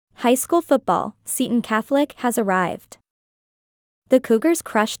High school football, Seton Catholic has arrived. The Cougars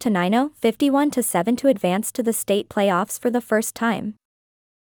crushed Tenino 51-7 to advance to the state playoffs for the first time.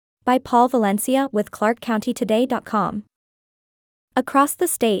 By Paul Valencia with ClarkCountyToday.com. Across the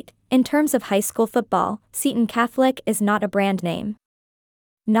state, in terms of high school football, Seton Catholic is not a brand name.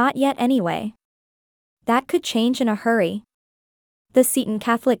 Not yet anyway. That could change in a hurry. The Seton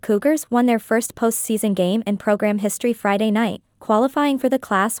Catholic Cougars won their first postseason game in program history Friday night, qualifying for the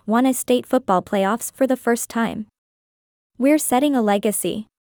Class 1A state football playoffs for the first time. We're setting a legacy.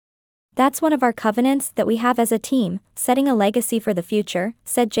 That's one of our covenants that we have as a team, setting a legacy for the future,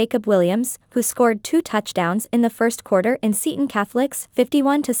 said Jacob Williams, who scored 2 touchdowns in the first quarter in Seton Catholic's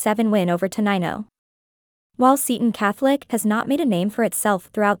 51-7 win over Tenino. While Seton Catholic has not made a name for itself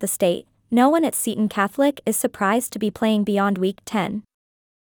throughout the state, no one at Seton Catholic is surprised to be playing beyond Week 10.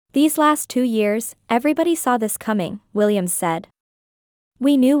 These last 2 years, everybody saw this coming, Williams said.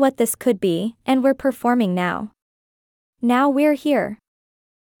 We knew what this could be, and we're performing now. Now we're here.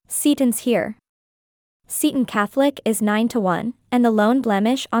 Seton's here. Seton Catholic is 9-1, and the lone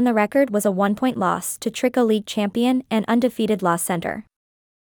blemish on the record was a 1-point loss to Trico League champion and undefeated Law Center.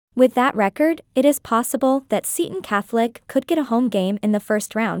 With that record, it is possible that Seton Catholic could get a home game in the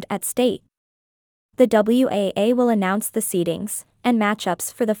first round at state. The WAA will announce the seedings and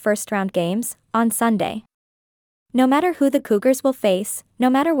matchups for the first-round games on Sunday. No matter who the Cougars will face, no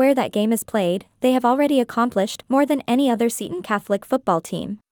matter where that game is played, they have already accomplished more than any other Seton Catholic football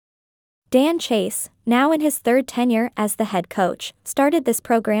team. Dan Chase, now in his third tenure as the head coach, started this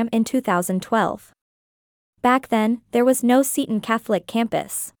program in 2012. Back then, there was no Seton Catholic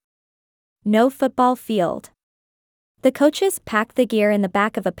campus. No football field. The coaches packed the gear in the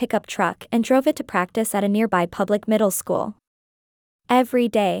back of a pickup truck and drove it to practice at a nearby public middle school. Every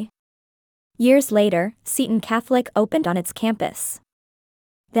day. Years later, Seton Catholic opened on its campus.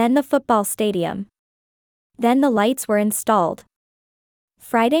 Then the football stadium. Then the lights were installed.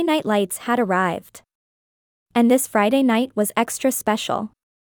 Friday night lights had arrived. And this Friday night was extra special.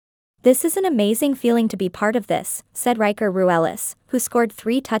 This is an amazing feeling to be part of this, said Riker Ruelas, who scored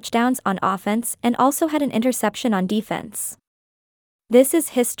 3 touchdowns on offense and also had an interception on defense. This is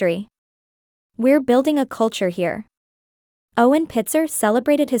history. We're building a culture here. Owen Pitzer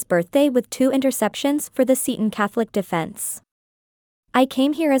celebrated his birthday with 2 interceptions for the Seton Catholic defense. I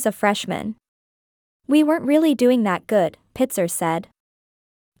came here as a freshman. We weren't really doing that good, Pitzer said.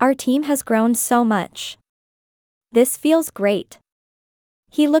 Our team has grown so much. This feels great.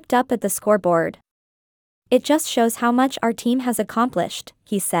 He looked up at the scoreboard. It just shows how much our team has accomplished,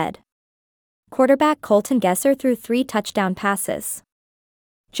 he said. Quarterback Colton Gesser threw 3 touchdown passes.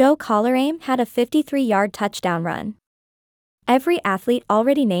 Joe Coleraim had a 53-yard touchdown run. Every athlete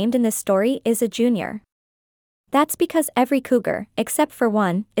already named in this story is a junior. That's because every Cougar, except for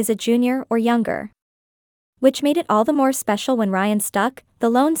one, is a junior or younger. Which made it all the more special when Ryan Stuck, the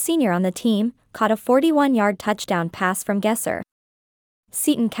lone senior on the team, caught a 41-yard touchdown pass from Gesser.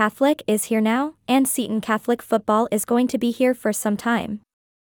 Seton Catholic is here now, and Seton Catholic football is going to be here for some time.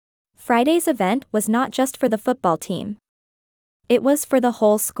 Friday's event was not just for the football team. It was for the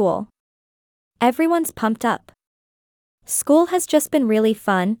whole school. Everyone's pumped up. School has just been really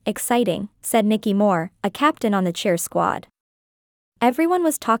fun, exciting, said Nikki Moore, a captain on the cheer squad. Everyone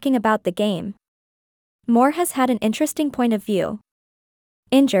was talking about the game. Moore has had an interesting point of view.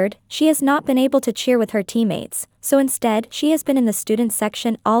 Injured, she has not been able to cheer with her teammates, so instead she has been in the student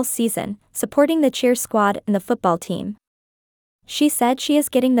section all season, supporting the cheer squad and the football team. She said she is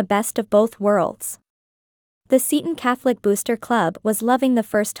getting the best of both worlds. The Seton Catholic Booster Club was loving the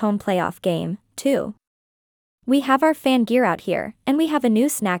first home playoff game, too. We have our fan gear out here, and we have a new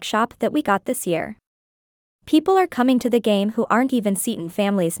snack shop that we got this year. People are coming to the game who aren't even Seton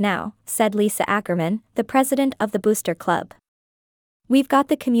families now, said Lisa Ackerman, the president of the Booster Club. We've got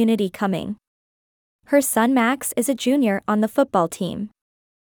the community coming. Her son Max is a junior on the football team.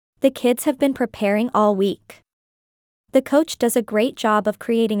 The kids have been preparing all week. The coach does a great job of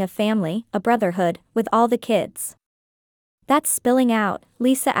creating a family, a brotherhood, with all the kids. That's spilling out,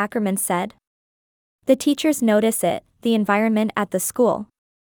 Lisa Ackerman said. The teachers notice it, the environment at the school.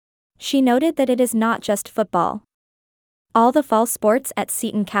 She noted that it is not just football. All the fall sports at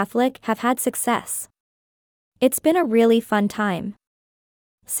Seton Catholic have had success. It's been a really fun time.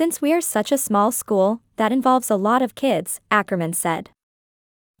 Since we are such a small school, that involves a lot of kids, Ackerman said.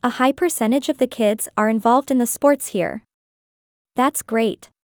 A high percentage of the kids are involved in the sports here. That's great.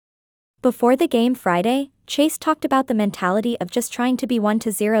 Before the game Friday, Chase talked about the mentality of just trying to be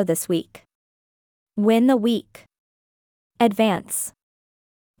 1-0 this week. Win the week. Advance.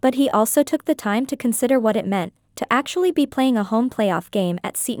 But he also took the time to consider what it meant to actually be playing a home playoff game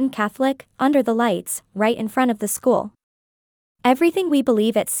at Seton Catholic, under the lights, right in front of the school. Everything we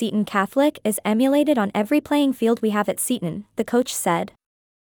believe at Seton Catholic is emulated on every playing field we have at Seton, the coach said.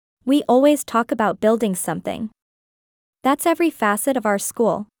 We always talk about building something. That's every facet of our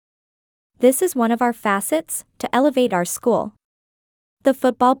school. This is one of our facets, to elevate our school. The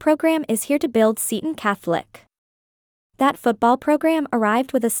football program is here to build Seton Catholic. That football program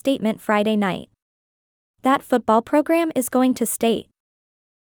arrived with a statement Friday night. That football program is going to state.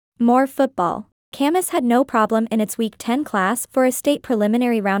 More football. Camas had no problem in its Week 10 class for a state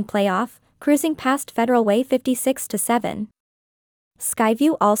preliminary round playoff, cruising past Federal Way 56-7.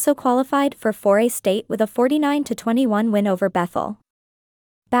 Skyview also qualified for 4A state with a 49-21 win over Bethel.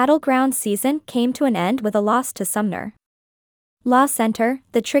 Battleground season came to an end with a loss to Sumner. La Center,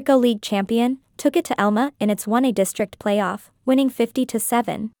 the Trico League champion, took it to Elma in its 1A district playoff, winning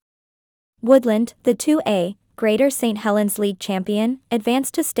 50-7. Woodland, the 2A, Greater St. Helens League champion,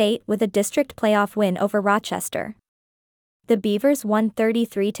 advanced to state with a district playoff win over Rochester. The Beavers won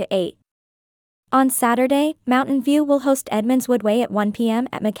 33-8. On Saturday, Mountain View will host Edmonds Woodway at 1 p.m.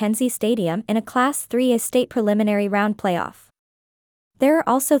 at Mackenzie Stadium in a Class 3A state preliminary round playoff. There are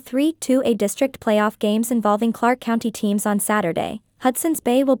also 3 2A district playoff games involving Clark County teams on Saturday. Hudson's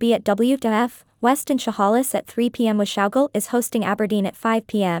Bay will be at WF, West and Chehalis at 3 p.m. Washougal is hosting Aberdeen at 5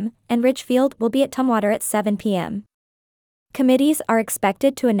 p.m., and Ridgefield will be at Tumwater at 7 p.m. Committees are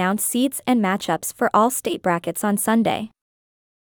expected to announce seeds and matchups for all state brackets on Sunday.